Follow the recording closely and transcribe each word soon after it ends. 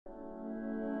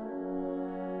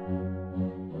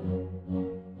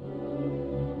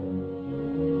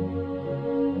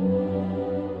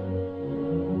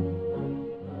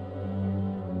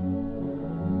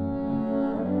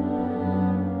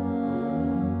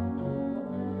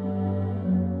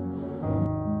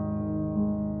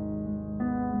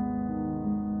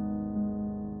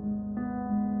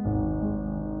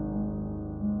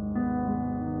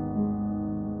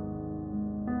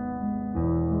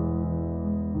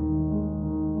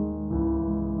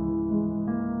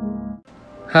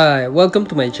Hi, welcome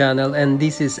to my channel, and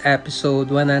this is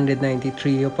episode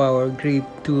 193 of our grave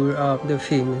tour of the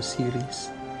famous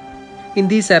series. In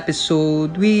this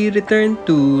episode, we return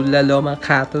to Loma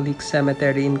Catholic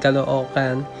Cemetery in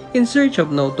Caloocan in search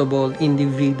of notable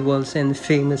individuals and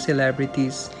famous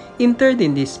celebrities interred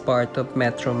in this part of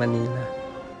Metro Manila.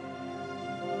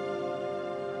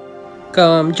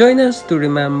 Come, join us to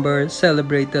remember,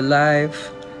 celebrate the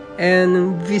life,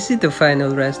 and visit the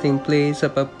final resting place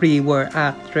of a pre-war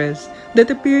actress that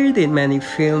appeared in many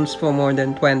films for more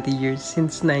than 20 years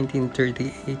since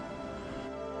 1938.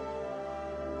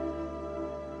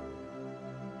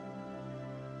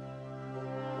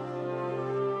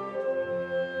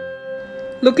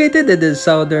 Located at the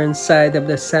southern side of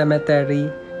the cemetery,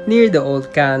 near the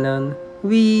old cannon,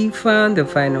 we found the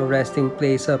final resting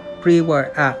place of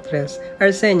pre-war actress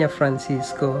Arsenia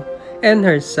Francisco and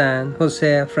her son,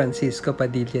 Jose Francisco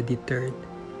Padilla III.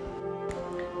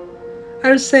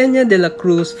 Arsenia de la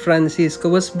Cruz Francisco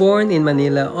was born in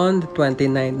Manila on the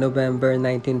 29th November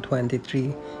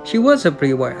 1923. She was a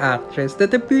pre-war actress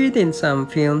that appeared in some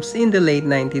films in the late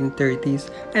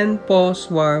 1930s and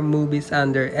post-war movies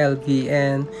under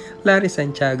LVN, Larry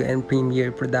Santiago, and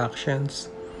Premier Productions.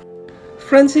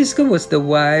 Francisco was the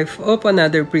wife of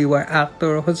another pre-war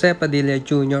actor, Jose Padilla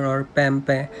Jr. or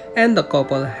Pempe, and the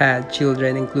couple had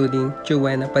children including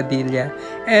Joanna Padilla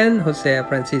and Jose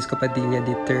Francisco Padilla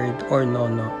III or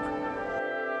Nono.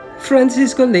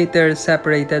 Francisco later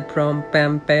separated from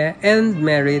Pempe and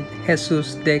married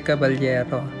Jesus de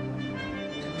Caballero.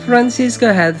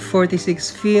 Francisco had 46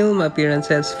 film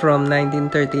appearances from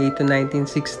 1938 to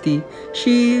 1960.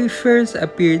 She first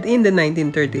appeared in the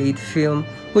 1938 film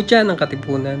Hutya ng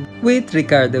Katipunan with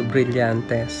Ricardo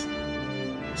Brillantes.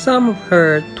 Some of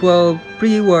her 12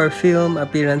 pre-war film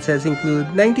appearances include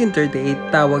 1938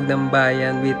 Tawag ng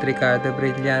Bayan with Ricardo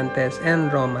Brillantes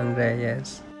and Roman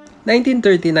Reyes,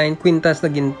 1939 Quintas na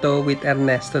Ginto with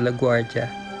Ernesto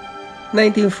Laguardia,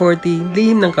 1940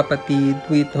 Lihim ng Kapatid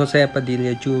with Jose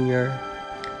Padilla Jr.,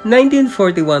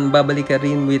 1941 Babalik Ka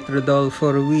Rin with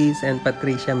Rodolfo Ruiz and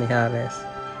Patricia Mijares,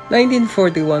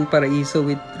 1941 Paraiso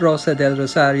with Rosa del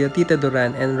Rosario, Tita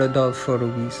Duran, and Rodolfo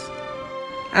Ruiz.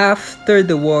 After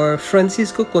the war,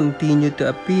 Francisco continued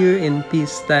to appear in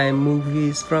peacetime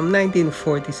movies from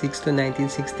 1946 to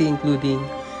 1960, including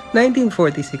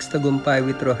 1946 Tagumpay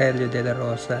with Rogelio de la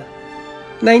Rosa,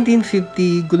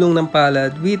 1950 Gulong ng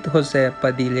Palad with Jose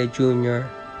Padilla Jr.,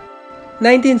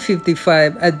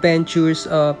 1955 Adventures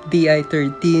of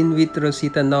DI-13 with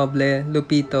Rosita Noble,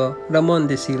 Lupito, Ramon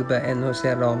de Silva, and Jose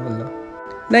Romulo,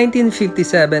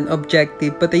 1957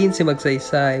 Objective Patayin si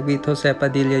Magsaysay with Jose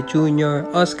Padilla Jr.,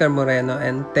 Oscar Moreno,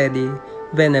 and Teddy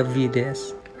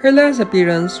Benavides. Her last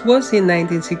appearance was in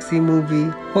 1960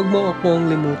 movie Huwag Mo Akong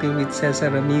Limutin with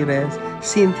Cesar Ramirez,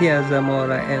 Cynthia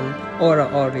Zamora, and Ora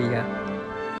Oria.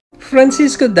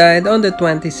 Francisco died on the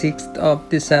 26th of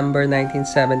December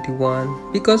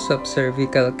 1971 because of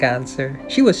cervical cancer.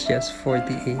 She was just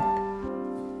 48.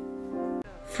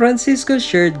 Francisco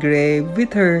shared grave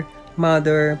with her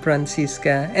mother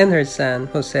Francisca and her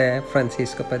son Jose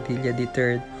Francisco Padilla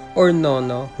III or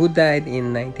Nono, who died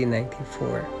in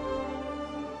 1994.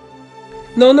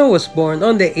 Nono was born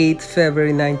on the 8th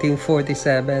February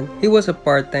 1947. He was a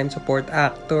part-time support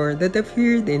actor that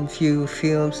appeared in few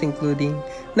films including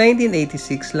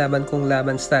 1986 Laban Kung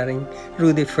Laban starring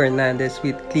Rudy Fernandez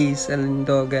with Liz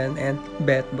Alindogan and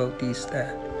Beth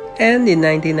Bautista, and in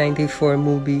 1994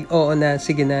 movie Oo Na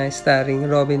Sige Na starring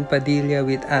Robin Padilla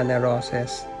with Ana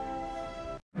Roses.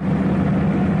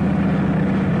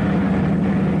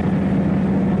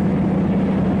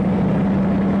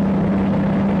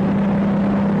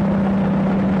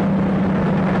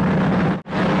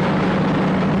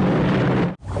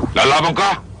 Lalaban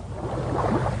ka?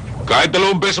 Kahit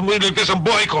 2 beses mo iligtas ang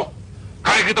buhay ko,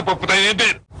 kaya kita papatayin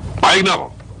din. Pahig na ako.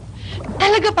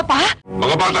 Talaga, Papa?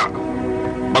 Mga bata,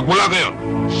 magmula ngayon,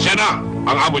 siya na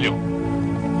ang amo niyo.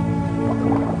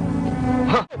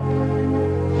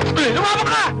 Lumabang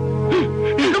ka!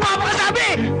 Lumabang ka, sabi!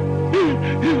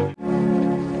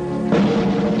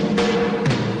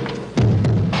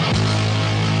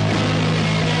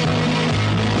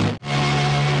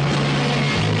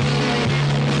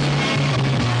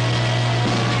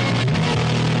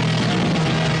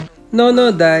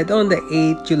 Nono died on the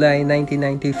 8th July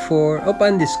 1994 of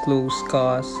undisclosed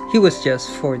cause. He was just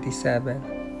 47.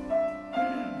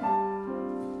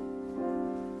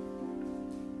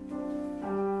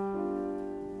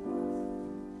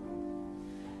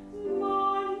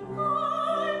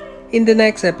 In the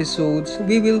next episodes,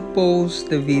 we will post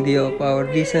the video of our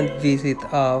recent visit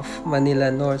of Manila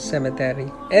North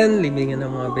Cemetery and libingan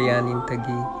ng mga bayaning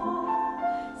Taguig.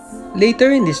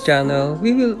 Later in this channel,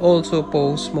 we will also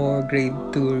post more grave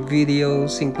tour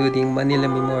videos including Manila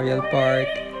Memorial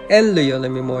Park and Loyola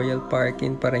Memorial Park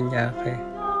in Parañaque.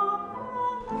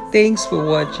 Thanks for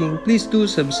watching. Please do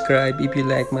subscribe if you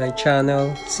like my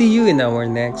channel. See you in our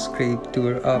next grave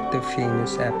tour of the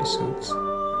famous episodes.